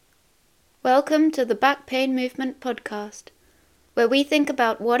Welcome to the Back Pain Movement podcast, where we think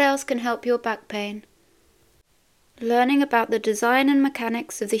about what else can help your back pain. Learning about the design and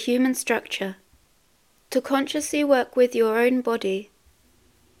mechanics of the human structure, to consciously work with your own body,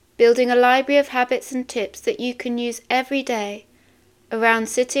 building a library of habits and tips that you can use every day around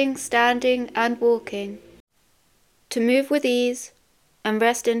sitting, standing and walking, to move with ease and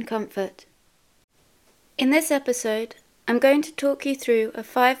rest in comfort. In this episode, I'm going to talk you through a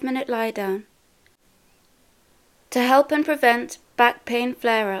 5-minute lie down to help and prevent back pain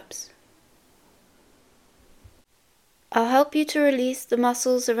flare-ups. I'll help you to release the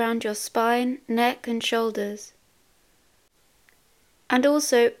muscles around your spine, neck and shoulders. And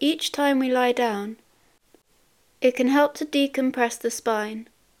also, each time we lie down, it can help to decompress the spine,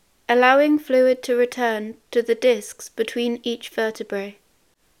 allowing fluid to return to the discs between each vertebrae.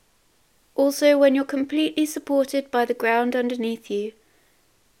 Also, when you're completely supported by the ground underneath you,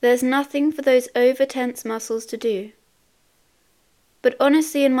 there's nothing for those over-tense muscles to do. But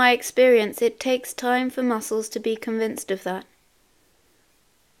honestly, in my experience, it takes time for muscles to be convinced of that.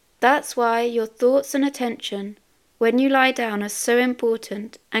 That's why your thoughts and attention when you lie down are so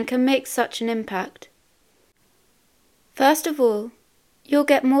important and can make such an impact. First of all, you'll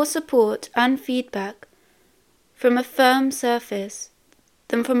get more support and feedback from a firm surface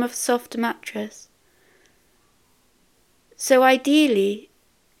than from a soft mattress. So ideally,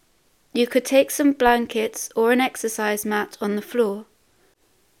 you could take some blankets or an exercise mat on the floor.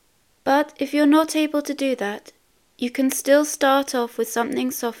 But if you're not able to do that, you can still start off with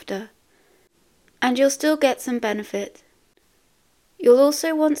something softer, and you'll still get some benefit. You'll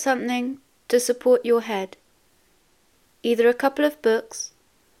also want something to support your head, either a couple of books,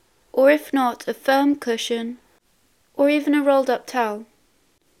 or if not, a firm cushion, or even a rolled up towel.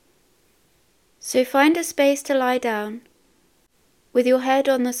 So find a space to lie down, with your head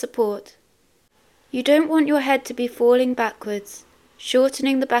on the support. You don't want your head to be falling backwards,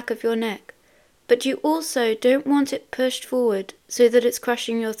 shortening the back of your neck, but you also don't want it pushed forward so that it's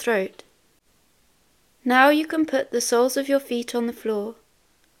crushing your throat. Now you can put the soles of your feet on the floor,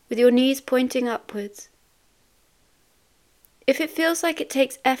 with your knees pointing upwards. If it feels like it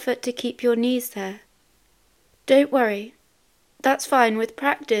takes effort to keep your knees there, don't worry. That's fine. With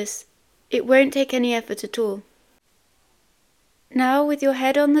practice, it won't take any effort at all. Now, with your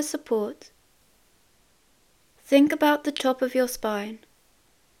head on the support, think about the top of your spine,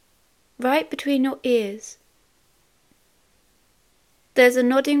 right between your ears. There's a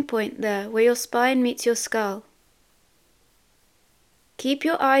nodding point there where your spine meets your skull. Keep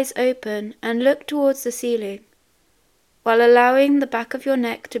your eyes open and look towards the ceiling, while allowing the back of your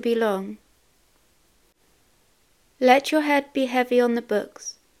neck to be long. Let your head be heavy on the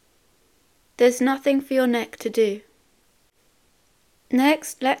books. There's nothing for your neck to do.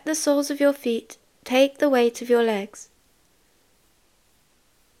 Next, let the soles of your feet take the weight of your legs,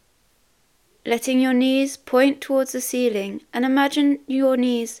 letting your knees point towards the ceiling, and imagine your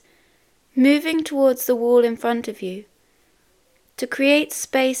knees moving towards the wall in front of you to create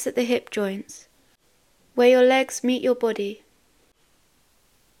space at the hip joints where your legs meet your body.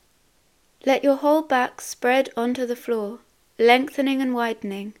 Let your whole back spread onto the floor, lengthening and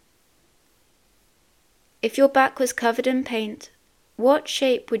widening. If your back was covered in paint, what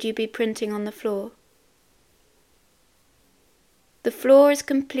shape would you be printing on the floor? The floor is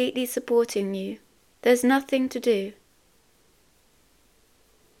completely supporting you. There's nothing to do.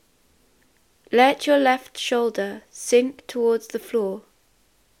 Let your left shoulder sink towards the floor.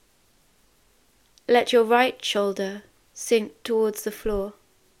 Let your right shoulder sink towards the floor.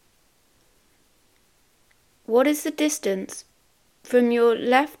 What is the distance from your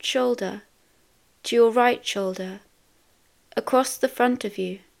left shoulder to your right shoulder across the front of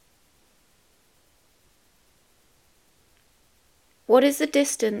you? What is the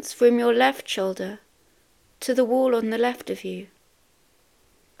distance from your left shoulder to the wall on the left of you?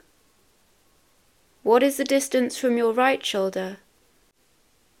 What is the distance from your right shoulder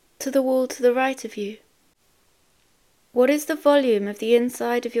to the wall to the right of you? What is the volume of the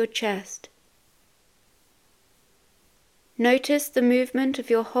inside of your chest? Notice the movement of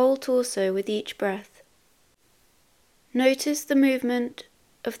your whole torso with each breath. Notice the movement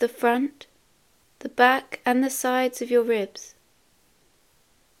of the front, the back and the sides of your ribs.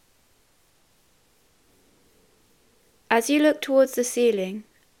 As you look towards the ceiling,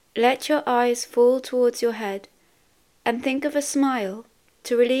 let your eyes fall towards your head and think of a smile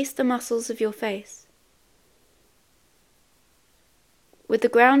to release the muscles of your face. With the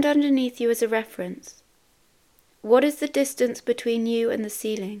ground underneath you as a reference, what is the distance between you and the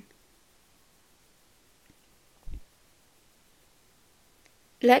ceiling?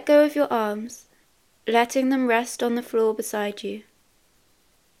 Let go of your arms, letting them rest on the floor beside you.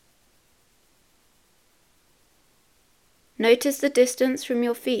 Notice the distance from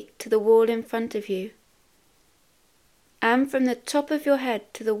your feet to the wall in front of you, and from the top of your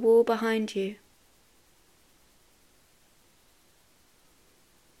head to the wall behind you.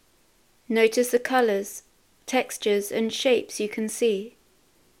 Notice the colours, textures and shapes you can see.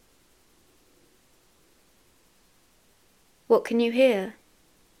 What can you hear?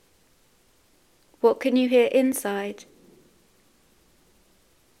 What can you hear inside?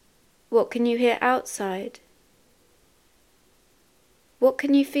 What can you hear outside? What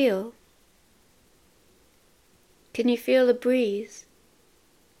can you feel? Can you feel the breeze?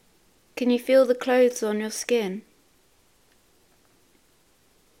 Can you feel the clothes on your skin?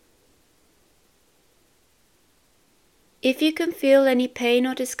 If you can feel any pain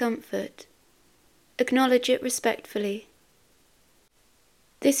or discomfort, acknowledge it respectfully.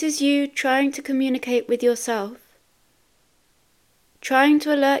 This is you trying to communicate with yourself, trying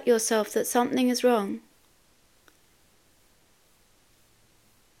to alert yourself that something is wrong.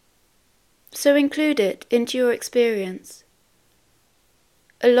 So include it into your experience,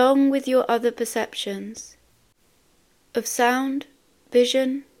 along with your other perceptions of sound,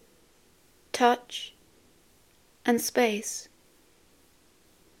 vision, touch, and space.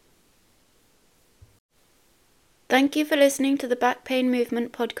 Thank you for listening to the Back Pain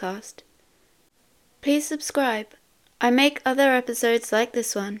Movement podcast. Please subscribe. I make other episodes like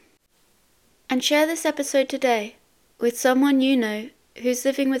this one. And share this episode today with someone you know who's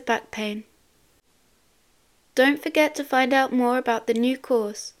living with back pain. Don't forget to find out more about the new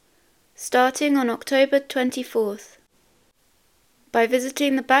course starting on October 24th by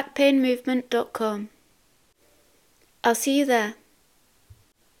visiting thebackpainmovement.com. I'll see you there.